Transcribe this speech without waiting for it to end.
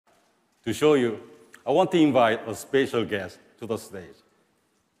To show you, I want to invite a special guest to the stage.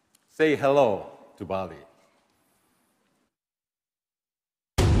 Say hello to Ballie.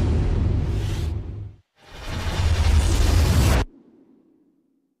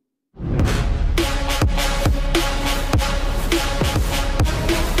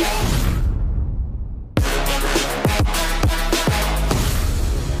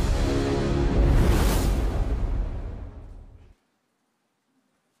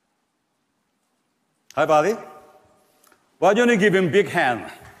 Hi, Ballie. Why don't you give him a big hand?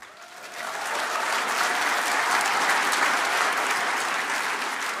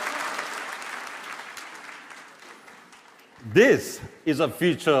 This is a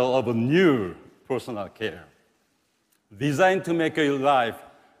feature of a new personal care, designed to make your life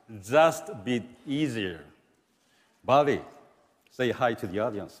just a bit easier. Ballie, say hi to the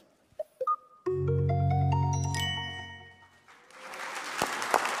audience.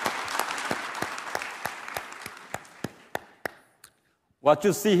 What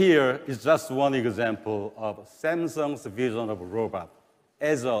you see here is just one example of Samsung's vision of a robot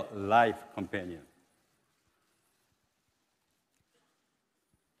as a life companion.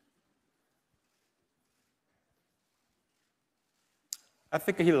 I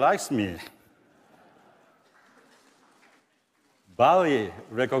think he likes me. Ballie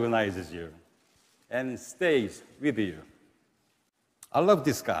recognizes you and stays with you. I love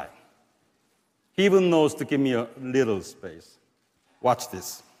this guy. He even knows to give me a little space. Watch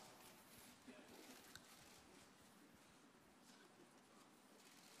this.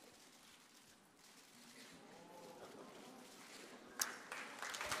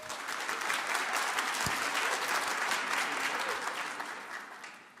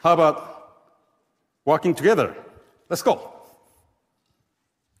 How about walking together? Let's go.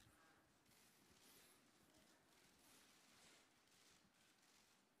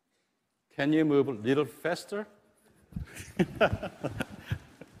 Can you move a little faster?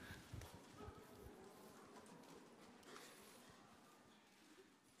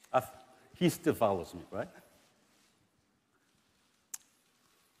 He still follows me, right?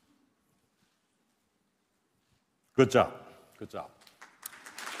 Good job. Good job.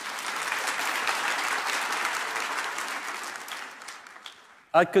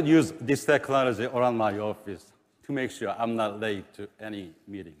 I could use this technology around my office to make sure I'm not late to any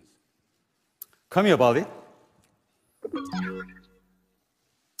meetings. Come here, Ballie.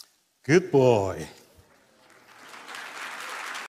 Good boy.